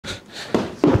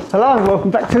Hello and welcome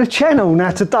back to the channel.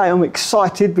 Now today I'm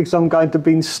excited because I'm going to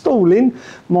be installing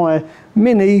my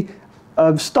mini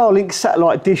Starlink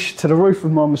satellite dish to the roof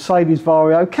of my Mercedes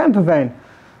Vario campervan.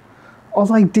 Are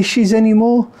they dishes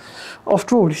anymore?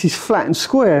 After all, this is flat and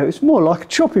square. It's more like a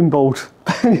chopping board.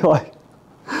 Anyway,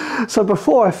 so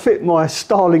before I fit my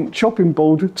Starlink chopping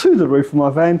board to the roof of my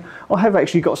van, I have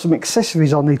actually got some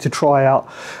accessories I need to try out.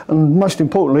 And most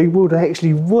importantly, will they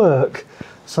actually work?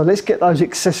 So let's get those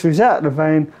accessories out of the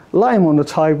van, lay them on the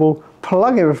table,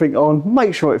 plug everything on,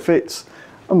 make sure it fits,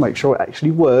 and make sure it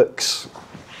actually works.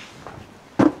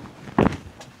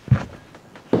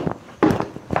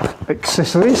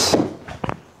 Accessories.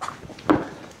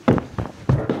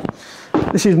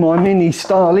 This is my mini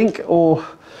Starlink or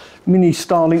mini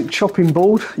Starlink chopping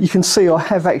board. You can see I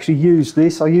have actually used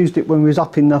this. I used it when we was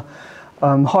up in the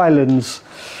Highlands.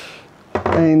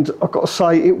 And I've got to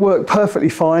say it worked perfectly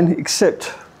fine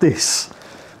except this.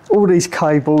 All these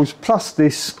cables plus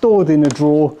this stored in a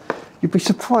drawer. You'd be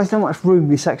surprised how much room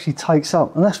this actually takes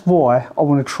up, and that's why I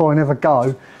want to try and have a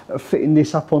go at fitting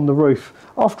this up on the roof.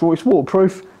 After all, it's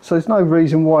waterproof, so there's no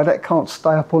reason why that can't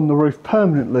stay up on the roof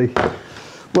permanently.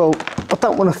 Well, I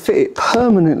don't want to fit it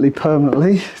permanently,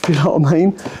 if you know what I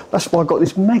mean. That's why I got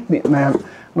this magnet mount,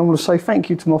 and I want to say thank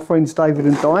you to my friends David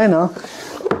and Diana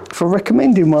for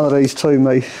recommending one of these to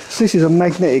me. So this is a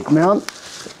magnetic mount.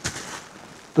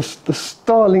 The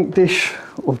Starlink dish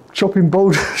or chopping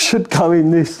board should go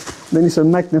in this, then it's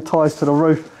magnetised to the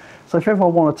roof. So if ever I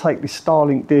want to take this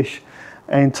Starlink dish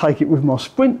and take it with my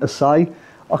Sprinter, say,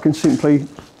 I can simply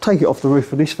take it off the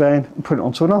roof of this van and put it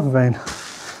onto another van.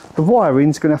 The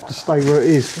wiring's going to have to stay where it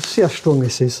is. Let's see how strong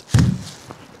this is.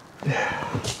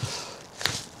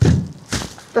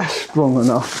 That's strong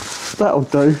enough. That'll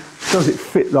do. Does it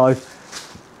fit though?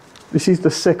 This is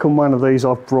the second one of these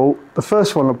I've brought. The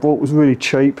first one I brought was really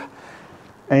cheap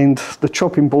and the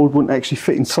chopping board wouldn't actually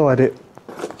fit inside it.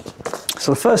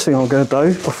 So the first thing I'm going to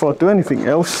do before I do anything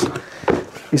else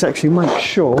is actually make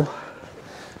sure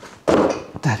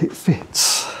that it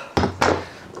fits.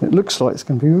 It looks like it's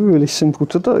going to be really simple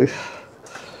to do.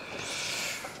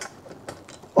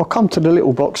 I'll come to the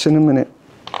little box in a minute.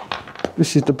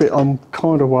 This is the bit I'm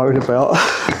kind of worried about.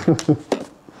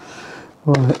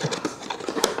 Right.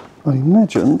 I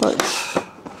imagine that's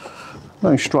no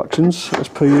instructions as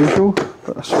per usual,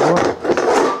 but that's alright.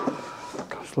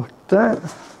 Goes like that.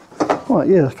 Right,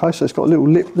 yeah, okay, so it's got a little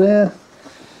lip there.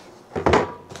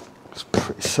 It's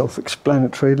pretty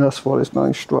self-explanatory, that's why there's no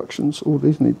instructions. All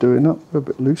these need doing up, they're a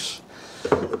bit loose.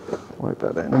 Worry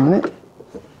about that in a minute.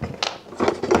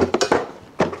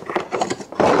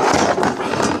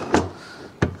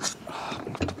 I'm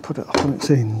going to put it up on its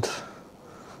end.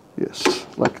 Yes,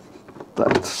 like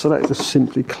that. So that just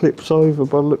simply clips over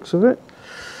by the looks of it.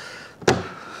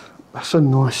 That's a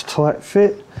nice tight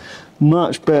fit.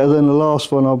 Much better than the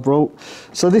last one I brought.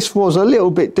 So this was a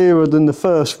little bit dearer than the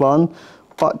first one,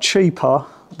 but cheaper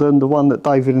than the one that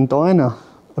David and Diana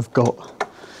have got.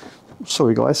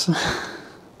 Sorry guys.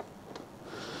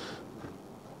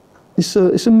 It's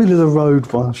a middle of the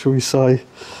road one, shall we say.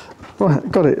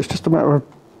 Right, got it. It's just a matter of a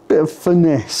bit of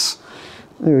finesse.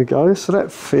 There we go, so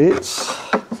that fits.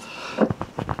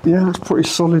 Yeah, it's pretty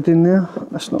solid in there.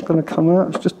 That's not going to come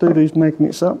out. Let's just do these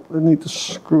magnets up. They need to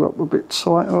screw up a bit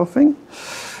tighter, I think.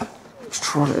 Let's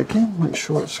try it again, make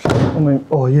sure it's... I mean,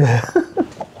 oh yeah.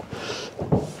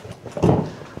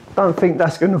 Don't think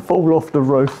that's going to fall off the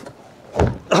roof.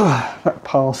 That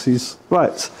passes.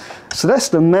 Right, so that's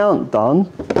the mount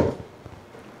done.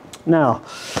 Now,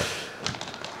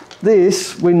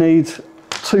 this, we need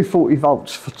 240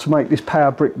 volts to make this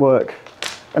power brick work,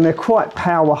 and they're quite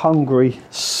power hungry,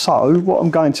 so what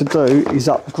I'm going to do is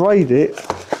upgrade it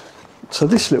to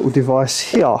this little device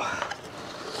here.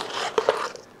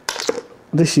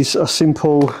 This is a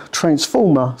simple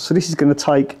transformer, so this is going to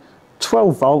take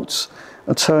 12 volts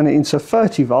and turn it into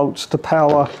 30 volts to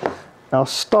power our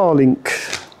Starlink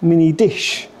mini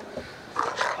dish,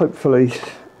 hopefully.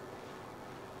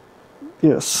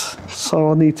 Yes,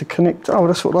 so I need to connect, oh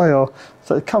that's what they are.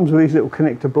 So it comes with these little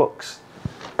connector blocks.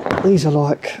 These are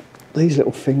like these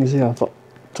little things here, but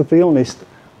to be honest,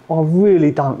 I really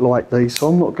don't like these, so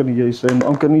I'm not going to use them.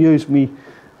 I'm going to use me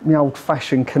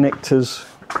old-fashioned connectors.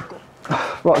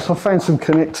 Right, so I found some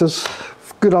connectors,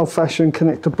 good old-fashioned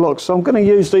connector blocks. So I'm going to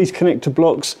use these connector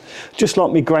blocks just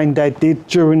like my granddad did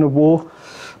during the war.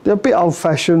 They're a bit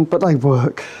old-fashioned, but they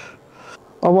work.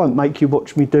 I won't make you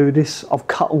watch me do this. I've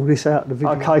cut all this out of the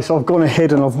video. Okay, so I've gone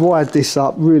ahead and I've wired this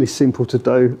up. Really simple to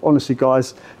do. Honestly,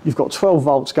 guys, you've got 12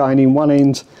 volts going in one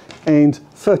end and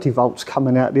 30 volts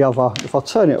coming out the other. If I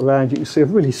turn it around, you can see a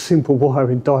really simple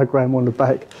wiring diagram on the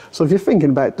back. So if you're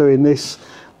thinking about doing this,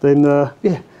 then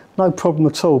yeah, no problem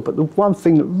at all. But the one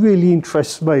thing that really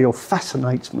interests me or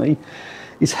fascinates me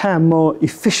is how more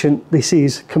efficient this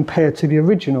is compared to the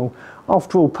original.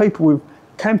 After all, people with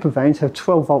camper vans have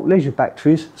 12-volt leisure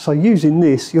batteries, so using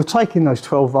this, you're taking those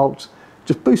 12 volts,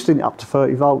 just boosting it up to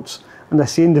 30 volts, and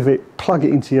that's the end of it. Plug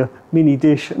it into your mini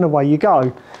dish and away you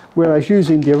go. Whereas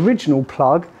using the original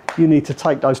plug, you need to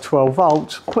take those 12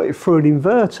 volts, put it through an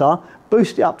inverter,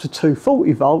 boost it up to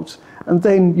 240 volts, and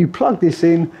then you plug this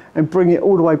in and bring it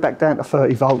all the way back down to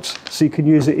 30 volts, so you can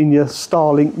use it in your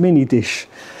Starlink Mini dish.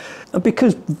 And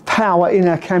because power in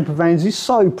our camper vans is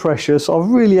so precious, I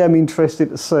really am interested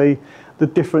to see the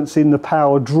difference in the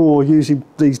power draw using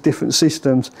these different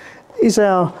systems. Is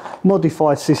our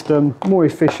modified system more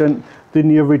efficient than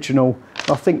the original?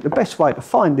 I think the best way to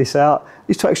find this out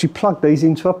is to actually plug these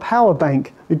into a power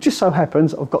bank. It just so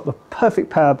happens I've got the perfect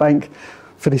power bank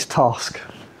for this task.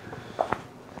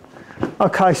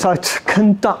 Okay, so to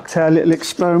conduct our little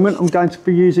experiment, I'm going to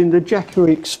be using the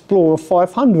Jackery Explorer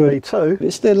 500 too.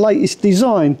 It's their latest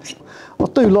design. I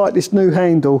do like this new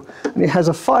handle, and it has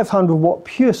a 500 watt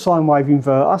pure sine wave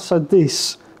inverter, so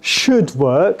this should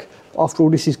work. After all,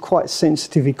 this is quite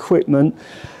sensitive equipment.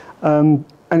 And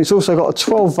it's also got a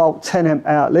 12 volt 10 amp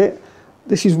outlet.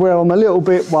 This is where I'm a little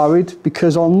bit worried,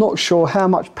 because I'm not sure how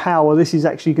much power this is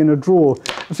actually going to draw.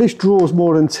 If this draws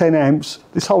more than 10 amps,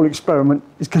 this whole experiment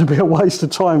is going to be a waste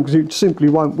of time, because it simply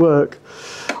won't work.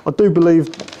 I do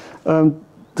believe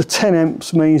the 10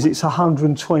 amps means it's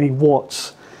 120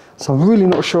 watts. So I'm really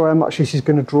not sure how much this is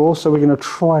going to draw, so we're going to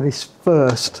try this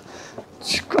first.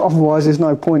 Otherwise, there's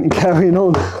no point in carrying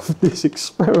on with this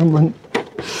experiment.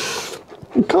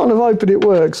 I'm kind of hoping it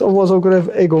works, otherwise I'm going to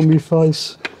have egg on my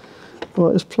face.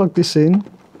 Right, let's plug this in.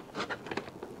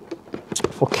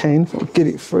 If I can get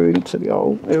it through into the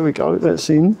hole. There we go, that's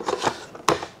in.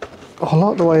 Oh, I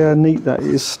like the way how neat that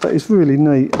is. That is really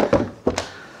neat.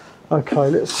 Okay,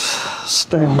 let's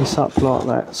stand this up like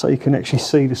that so you can actually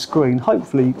see the screen.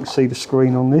 Hopefully you can see the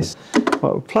screen on this. Right,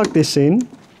 we'll plug this in,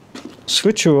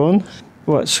 switch her on.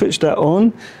 Right, switch that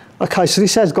on. Okay, so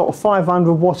this has got a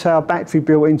 500 watt hour battery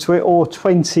built into it, or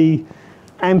 20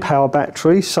 amp hour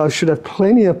battery, so should have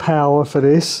plenty of power for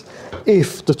this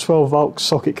if the 12 volt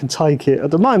socket can take it.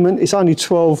 At the moment it's only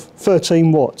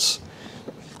 13 watts.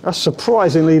 That's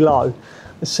surprisingly low.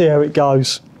 Let's see how it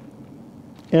goes.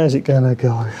 How's it gonna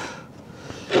go?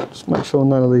 Just make sure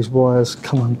none of these wires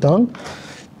come undone.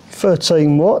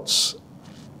 13 watts,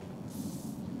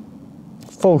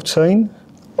 14.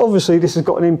 Obviously this has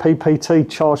got an MPPT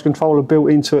charge controller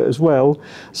built into it as well.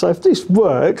 So if this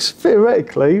works,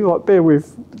 theoretically, like bear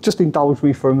with, just indulge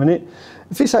me for a minute.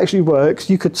 If this actually works,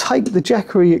 you could take the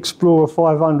Jackery Explorer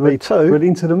 500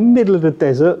 into the middle of the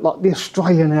desert, like the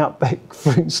Australian outback,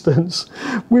 for instance,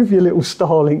 with your little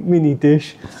Starlink Mini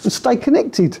dish, and stay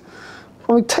connected.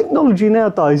 I mean, technology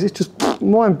nowadays is just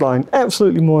mind-blowing,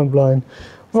 absolutely mind-blowing.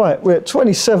 Right, we're at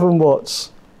 27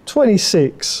 watts,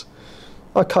 26.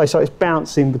 Okay, so it's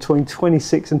bouncing between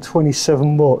 26 and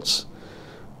 27 watts.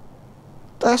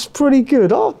 That's pretty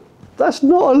good. Oh, that's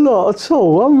not a lot at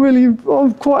all.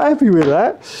 I'm quite happy with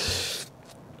that.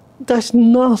 That's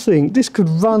nothing. This could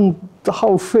run the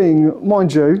whole thing.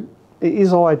 Mind you, it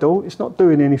is idle. It's not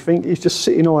doing anything. It's just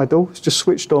sitting idle. It's just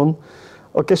switched on.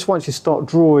 I guess once you start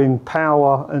drawing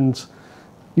power and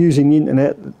using the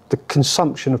internet, the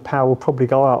consumption of power will probably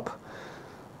go up.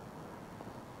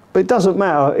 But it doesn't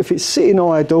matter, if it's sitting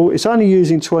idle, it's only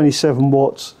using 27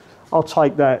 watts, I'll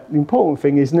take that. The important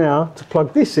thing is now to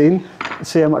plug this in and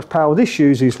see how much power this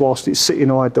uses whilst it's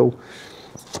sitting idle.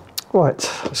 Right,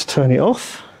 let's turn it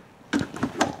off.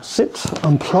 Sit,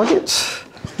 unplug it.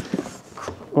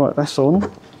 Right, that's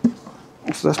on.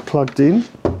 So that's plugged in.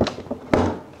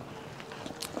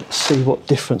 Let's see what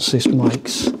difference this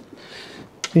makes.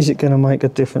 Is it going to make a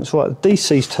difference? Right, the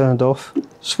DC's turned off.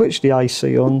 Switch the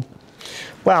AC on.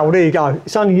 Wow, there you go.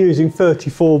 It's only using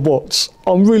 34 watts.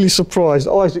 I'm really surprised.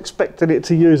 I was expecting it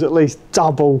to use at least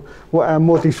double what our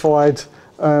modified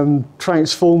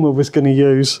transformer was going to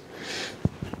use.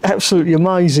 Absolutely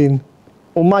amazing.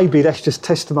 Or maybe that's just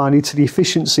testimony to the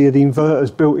efficiency of the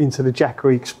inverters built into the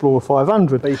Jackery Explorer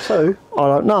 500 B2. I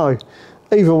don't know.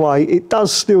 Either way, it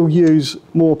does still use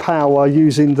more power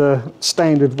using the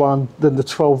standard one than the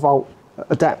 12 volt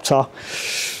adapter.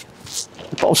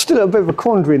 But I'm still at a bit of a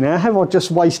quandary now. Have I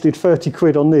just wasted 30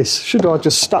 quid on this? Should I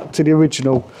just stuck to the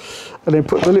original and then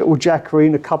put the little Jackery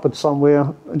in a cupboard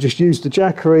somewhere and just use the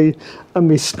Jackery and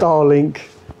my Starlink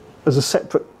as a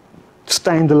separate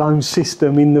standalone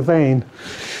system in the van?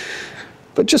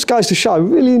 But just goes to show,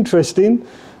 really interesting.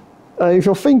 If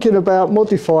you're thinking about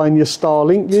modifying your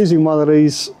Starlink using one of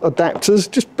these adapters,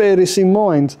 just bear this in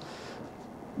mind.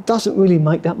 doesn't really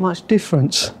make that much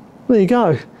difference. There you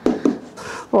go.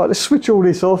 Right, let's switch all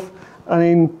this off and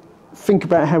then think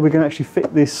about how we're going to actually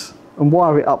fit this and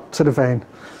wire it up to the van.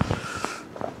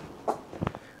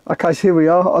 Okay, so here we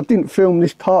are. I didn't film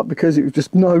this part because it was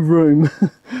just no room.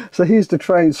 So here's the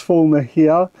transformer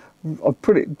here. I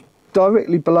put it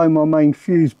directly below my main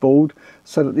fuse board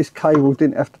so that this cable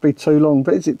didn't have to be too long,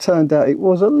 but as it turned out it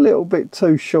was a little bit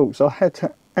too short, so I had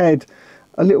to add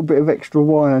a little bit of extra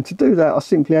wire, and to do that I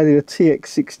simply added a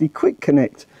TX60 quick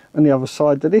connect, and the other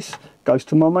side of this goes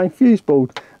to my main fuse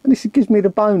board, and this gives me the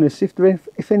bonus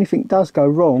if anything does go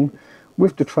wrong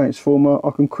with the transformer,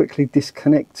 I can quickly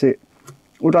disconnect it.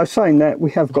 Although saying that,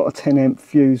 we have got a 10 amp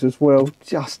fuse as well,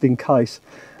 just in case.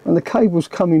 And the cables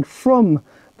coming from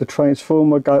the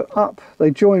transformer go up,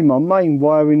 they join my main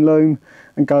wiring loom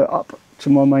and go up to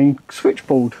my main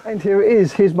switchboard. And here it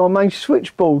is, here's my main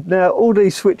switchboard. Now all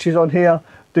these switches on here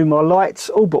do my lights,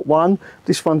 all but one.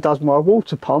 This one does my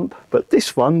water pump, but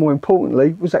this one, more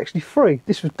importantly, was actually free.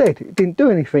 This was dead, it didn't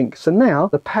do anything. So now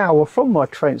the power from my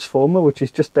transformer, which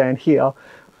is just down here,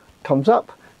 comes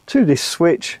up to this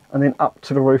switch and then up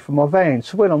to the roof of my van.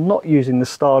 So when I'm not using the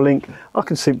Starlink, I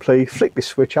can simply flick this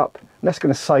switch up, and that's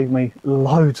going to save me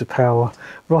loads of power.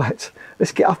 Right,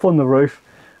 let's get up on the roof,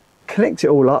 connect it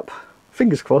all up.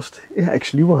 Fingers crossed it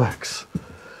actually works.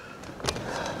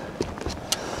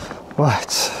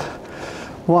 Right,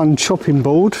 one chopping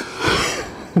board.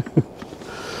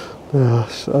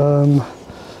 Yes, I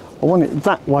want it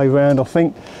that way round, I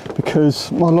think, because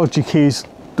my logic is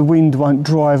the wind won't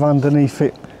drive underneath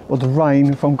it, or the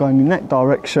rain. If I'm going in that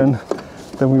direction,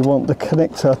 then we want the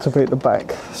connector to be at the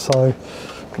back. So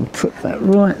I'll put that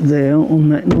right there on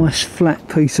that nice flat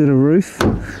piece of the roof.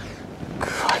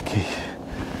 Crikey.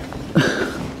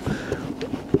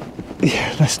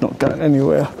 Yeah, that's not going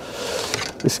anywhere.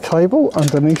 This cable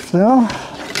underneath there,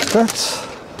 that.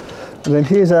 And then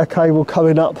here's our cable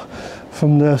coming up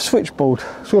from the switchboard.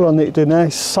 So all I need to do now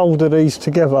is solder these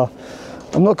together.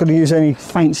 I'm not going to use any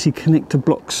fancy connector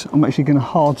blocks. I'm actually going to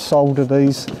hard solder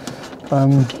these,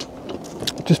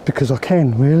 just because I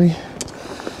can, really.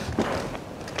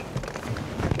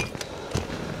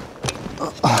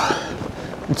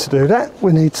 And to do that,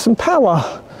 we need some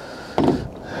power.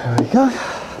 There we go.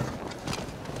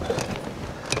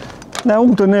 Now,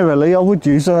 ordinarily, I would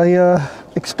use a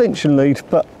extension lead,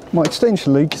 but my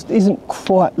extension lead just isn't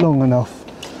quite long enough.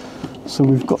 So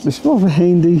we've got this rather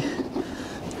handy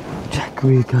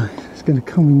Jackery again. It's going to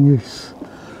come in use.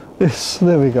 Yes,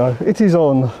 there we go. It is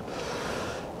on.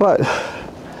 Right,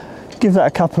 give that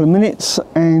a couple of minutes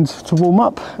and to warm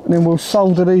up, and then we'll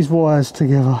solder these wires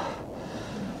together.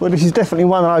 Well, this is definitely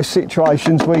one of those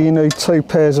situations where you need two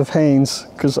pairs of hands,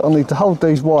 because I need to hold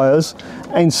these wires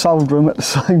and solder them at the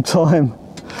same time.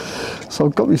 So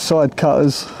I've got my side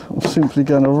cutters. I'm simply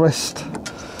going to rest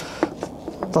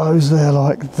those there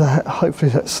like that.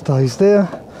 Hopefully that stays there,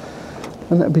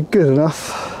 and that'll be good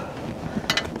enough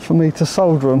for me to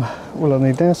solder them. All I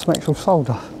need now is some actual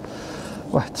solder.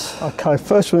 Right, okay,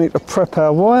 first we need to prep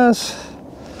our wires.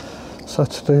 So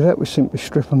to do that, we simply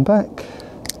strip them back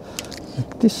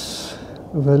like this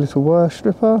with a little wire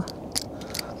stripper.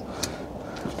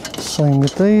 Same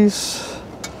with these.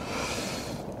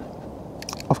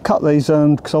 I've cut these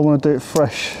because I want to do it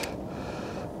fresh.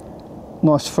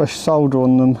 Nice fresh solder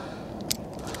on them,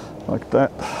 like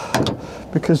that.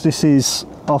 Because this is,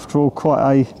 after all, quite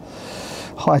a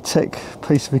high-tech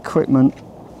piece of equipment,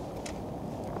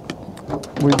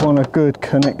 we want a good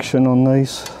connection on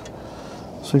these.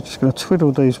 So we're just going to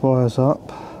twiddle these wires up.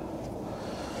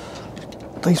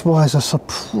 These wires are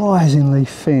surprisingly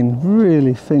thin,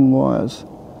 really thin wires.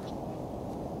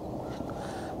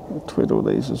 We'll twiddle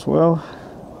these as well.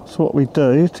 So what we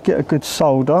do to get a good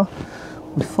solder,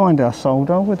 we find our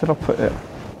solder. Where did I put it?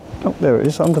 Oh, there it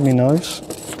is, under my nose.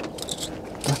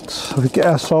 So we get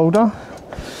our solder,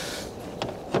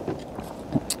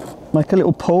 make a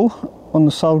little pull on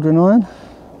the soldering iron.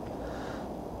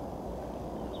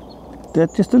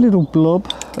 Get just a little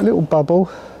blob, a little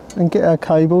bubble, and get our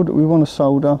cable that we want to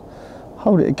solder,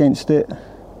 hold it against it.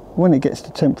 When it gets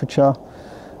to temperature,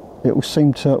 it will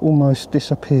seem to almost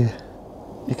disappear.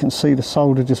 You can see the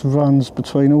solder just runs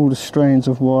between all the strands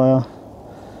of wire.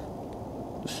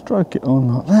 Stroke it on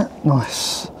like that,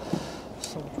 nice.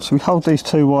 So we hold these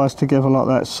two wires together like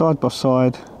that, side by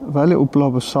side, with a little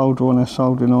blob of solder on our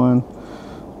soldering iron.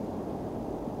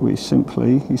 We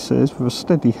simply, he says, with a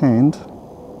steady hand,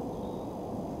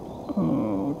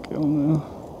 oh, get on there.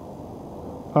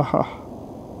 Aha,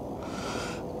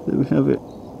 there we have it.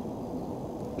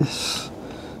 Yes,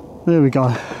 there we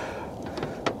go.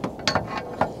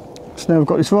 So now we've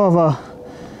got this rather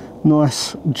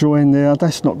Nice join there,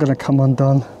 that's not going to come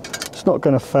undone, it's not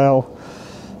going to fail.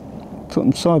 Put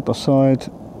them side by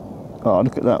side. Oh,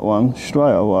 look at that one,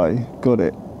 straight away, got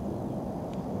it.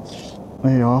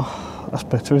 There you are, that's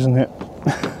better, isn't it?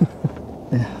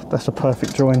 Yeah, that's a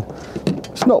perfect join.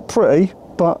 It's not pretty,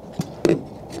 but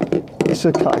it's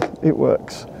okay, it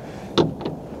works.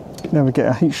 Now we get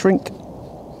a heat shrink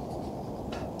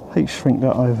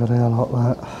that over there like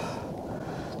that.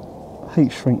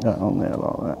 Heat shrink that on there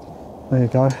like that. There you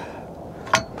go.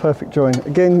 Perfect join.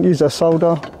 Again, use our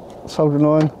solder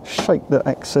line, shake the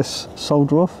excess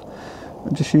solder off,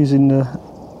 and just using the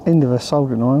end of our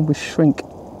soldering iron, we shrink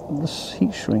this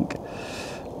heat shrink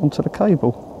onto the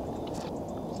cable.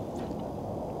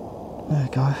 There you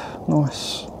go.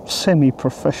 Nice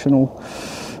semi-professional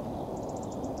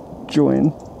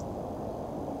join.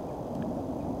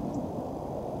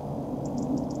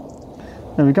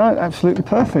 There we go, absolutely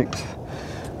perfect.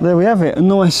 There we have it, a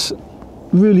nice,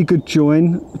 really good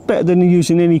join. Better than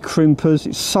using any crimpers.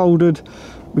 It's soldered.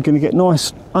 We're going to get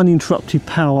nice uninterrupted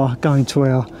power going to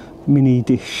our mini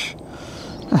dish.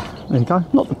 There you go,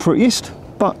 not the prettiest,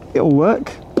 but it'll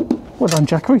work. Well done,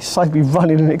 Jackery, save me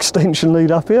running an extension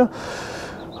lead up here.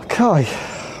 Okay,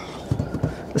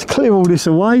 let's clear all this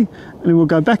away and then we'll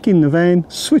go back in the van,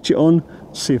 switch it on,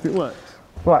 see if it works.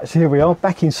 Right, so here we are,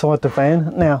 back inside the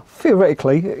van. Now,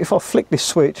 theoretically, if I flick this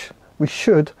switch, we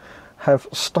should have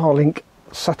Starlink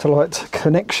satellite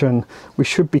connection. We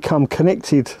should become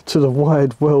connected to the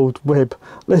wide world web.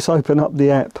 Let's open up the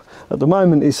app. At the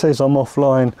moment, it says I'm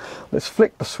offline. Let's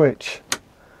flick the switch.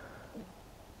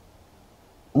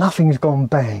 Nothing's gone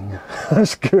bang.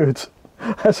 That's good.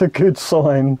 That's a good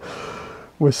sign.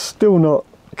 We're still not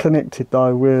connected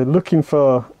though. We're looking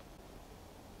for...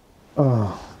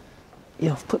 Oh.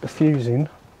 Yeah, I've put the fuse in.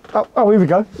 Oh, here we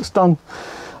go, it's done.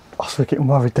 I was getting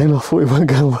worried then, I thought it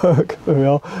wasn't going to work.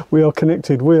 There we are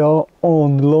connected, we are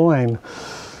online.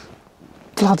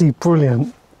 Bloody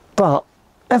brilliant. But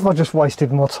have I just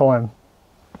wasted my time?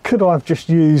 Could I have just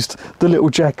used the little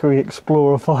Jackery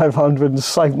Explorer 500 and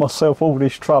saved myself all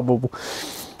this trouble?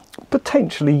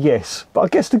 Potentially yes, but I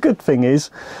guess the good thing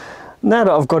is, now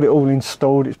that I've got it all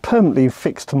installed, it's permanently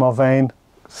fixed to my van,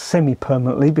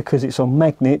 semi-permanently because it's on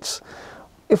magnets.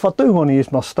 If I do want to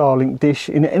use my Starlink dish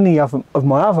in any of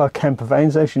my other camper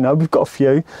vans, as you know, we've got a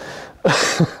few,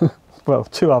 well,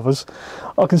 2 others,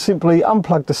 I can simply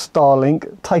unplug the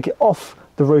Starlink, take it off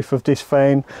the roof of this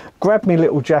van, grab my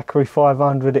little Jackery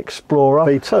 500 Explorer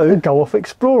V2 and go off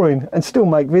exploring and still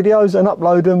make videos and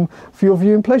upload them for your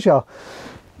viewing pleasure.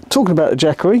 Talking about the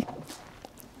Jackery,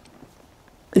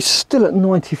 it's still at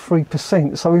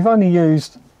 93%, so we've only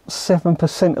used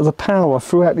 7% of the power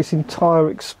throughout this entire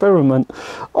experiment.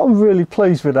 I'm really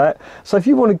pleased with that. So if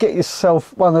you want to get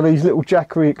yourself one of these little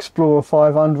Jackery Explorer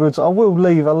 500s, I will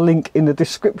leave a link in the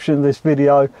description of this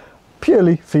video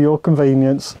purely for your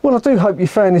convenience. Well, I do hope you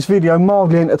found this video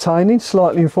mildly entertaining,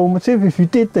 slightly informative. If you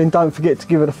did, then don't forget to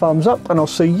give it a thumbs up and I'll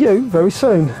see you very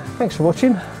soon. Thanks for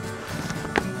watching.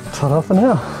 Ta-da for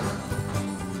now.